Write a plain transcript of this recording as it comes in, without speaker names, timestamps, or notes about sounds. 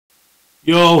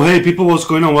Yo, hey people, what's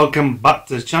going on? Welcome back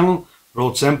to the channel,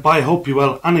 Road Senpai. Hope you're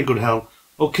well and in good health.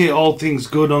 Okay, all things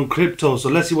good on crypto. So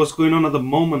let's see what's going on at the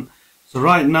moment. So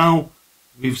right now,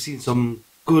 we've seen some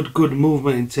good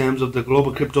movement in terms of the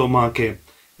global crypto market.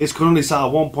 It's currently sat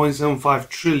at 1.75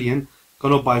 trillion,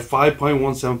 gone up by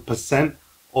 5.17%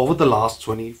 over the last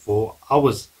 24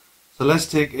 hours. So let's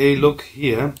take a look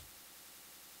here.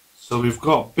 So we've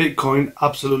got Bitcoin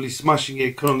absolutely smashing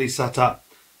it, currently sat at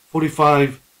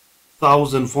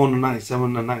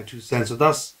 45,497.92 cents. So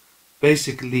that's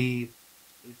basically,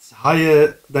 it's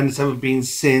higher than it's ever been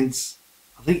since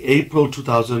I think April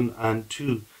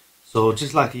 2002. So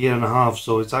just like a year and a half.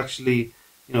 So it's actually,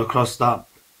 crossed that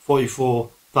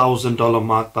 $44,000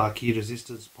 mark, that key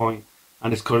resistance point,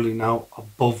 and it's currently now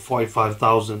above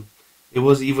 45,000. It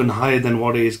was even higher than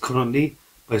what it is currently,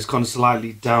 but it's gone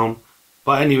slightly down.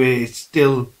 But anyway, it's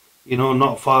still,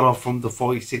 not far off from the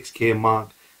 46k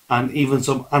mark. And even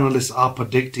some analysts are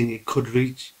predicting it could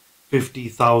reach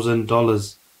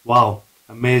 $50,000. Wow,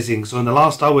 amazing. So in the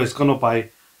last hour, it's gone up by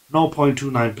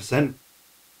 0.29%.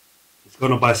 It's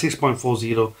gone up by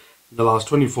 6.40 in the last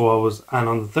 24 hours. And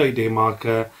on the 30-day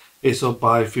marker, it's up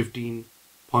by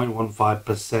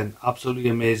 15.15%. Absolutely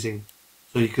amazing.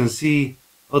 So you can see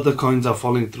other coins are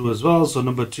falling through as well. So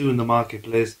number 2 in the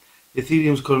marketplace,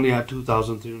 Ethereum is currently at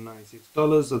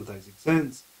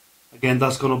 $2,396.36. Again,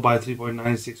 that's gone up by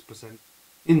 3.96%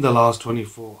 in the last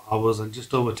 24 hours and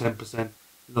just over 10% in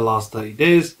the last 30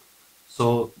 days.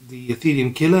 So the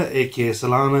Ethereum killer, aka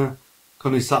Solana,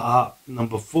 currently sat at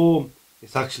number 4.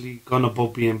 It's actually gone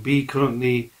above BNB,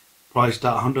 currently priced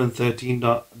at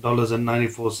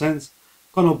 $113.94.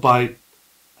 Gone up by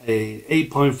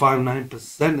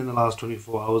 8.59% in the last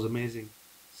 24 hours. Amazing.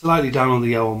 Slightly down on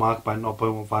the hour mark by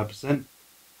 0.15%.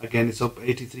 Again, it's up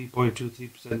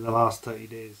 83.23% in the last 30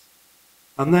 days.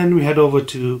 And then we head over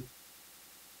to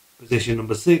position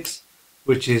number 6,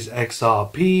 which is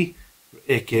XRP,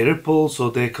 aka Ripple. So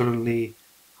they currently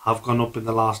have gone up in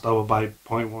the last hour by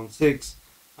 0.16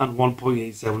 and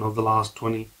 1.87 of the last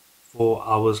 24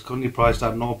 hours. Currently priced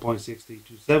at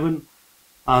 0.6327.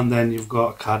 And then you've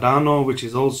got Cardano, which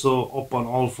is also up on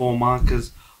all 4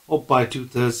 markers, up by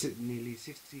 2/3, nearly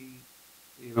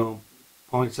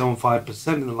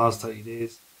 0.75% in the last 30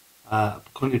 days.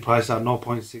 Currently priced at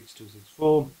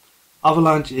 0.6264.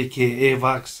 Avalanche, aka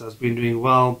AVAX, has been doing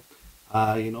well.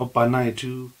 Up by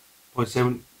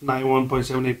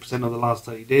 91.78% of the last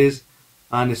 30 days,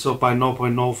 and it's up by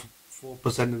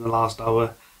 0.04% in the last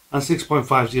hour and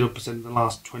 6.50% in the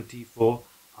last 24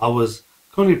 hours.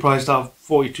 Currently priced at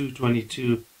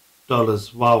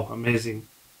 $42.22. Wow, amazing.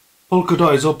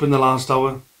 Polkadot is up in the last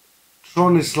hour.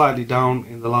 Tron is slightly down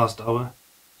in the last hour.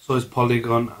 So is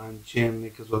Polygon and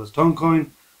Chainlink as well as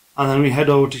Toncoin. And then we head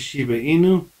over to Shiba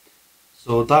Inu.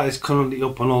 So that is currently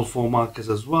up on all 4 markers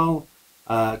as well.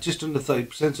 Just under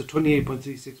 30%, so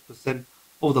 28.36%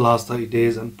 over the last 30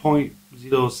 days and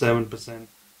 0.07%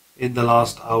 in the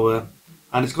last hour.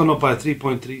 And it's gone up by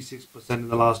 3.36% in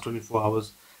the last 24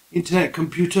 hours. Internet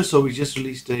Computer, so we just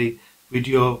released a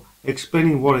video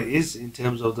explaining what it is in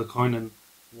terms of the coin and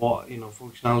what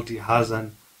functionality it has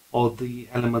and all the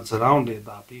elements around it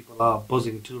that people are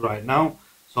buzzing to right now.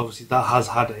 So obviously that has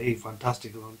had a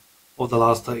fantastic run over the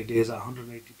last 30 days at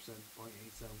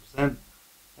 180.87%,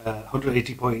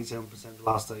 180.87% the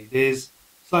last 30 days.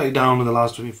 Slightly down in the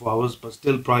last 24 hours, but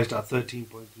still priced at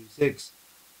 13.36.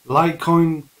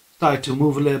 Litecoin started to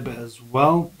move a little bit as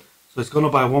well. So it's gone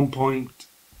up by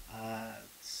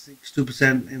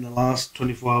 1.62% in the last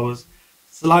 24 hours.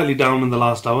 Slightly down in the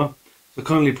last hour. So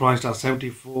currently priced at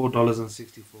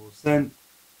 $74.64.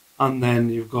 And then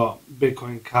you've got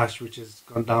Bitcoin Cash, which has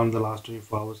gone down in the last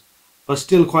 24 hours, but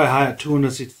still quite high at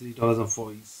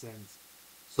 $263.40.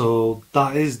 So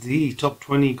that is the top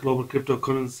 20 global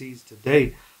cryptocurrencies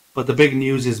today. But the big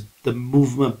news is the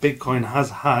movement Bitcoin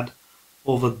has had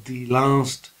over the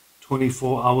last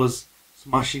 24 hours,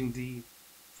 smashing the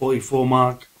 44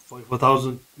 mark,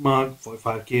 44,000 mark,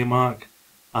 45k mark,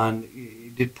 and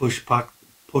it did push past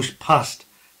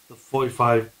the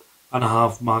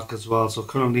 45.5 mark as well. So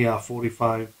currently at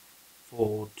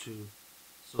 45.42.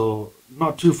 So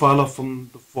not too far off from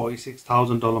the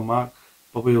 $46,000 mark,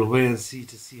 but we will wait and see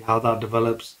to see how that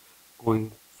develops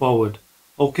going forward.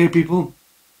 Okay, people,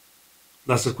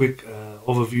 that's a quick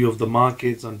overview of the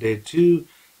markets on day 2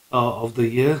 of the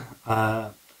year.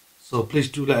 So please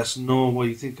do let us know what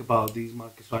you think about these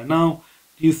markets right now.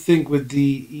 Do you think with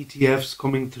the ETFs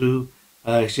coming through,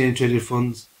 exchange traded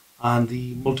funds, and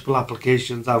the multiple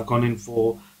applications that have gone in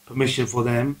for permission for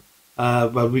them,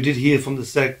 well, we did hear from the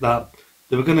SEC that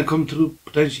they were going to come through,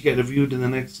 potentially get reviewed in the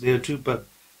next day or 2, but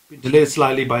been delayed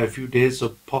slightly by a few days, so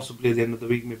possibly at the end of the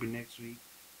week, maybe next week,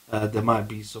 there might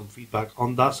be some feedback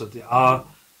on that. So if they are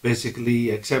basically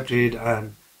accepted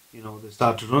and they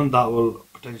start to run, that will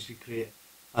potentially create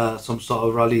some sort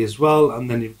of rally as well. And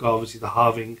then you've got obviously the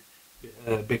halving,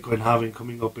 Bitcoin halving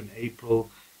coming up in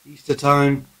April, Easter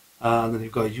time, and then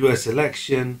you've got a US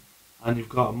election, and you've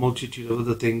got a multitude of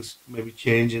other things, maybe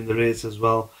changing the rates as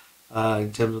well,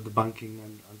 in terms of the banking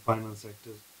and finance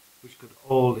sectors, which could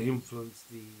all influence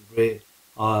the rate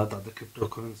that the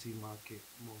cryptocurrency market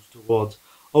moves towards.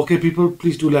 Okay, people,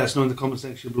 please do let us know in the comment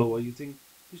section below what you think.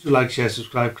 Please do like, share,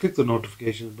 subscribe, click the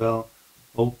notification bell.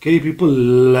 Okay, people,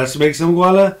 let's make some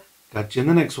guala. Catch you in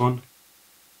the next one.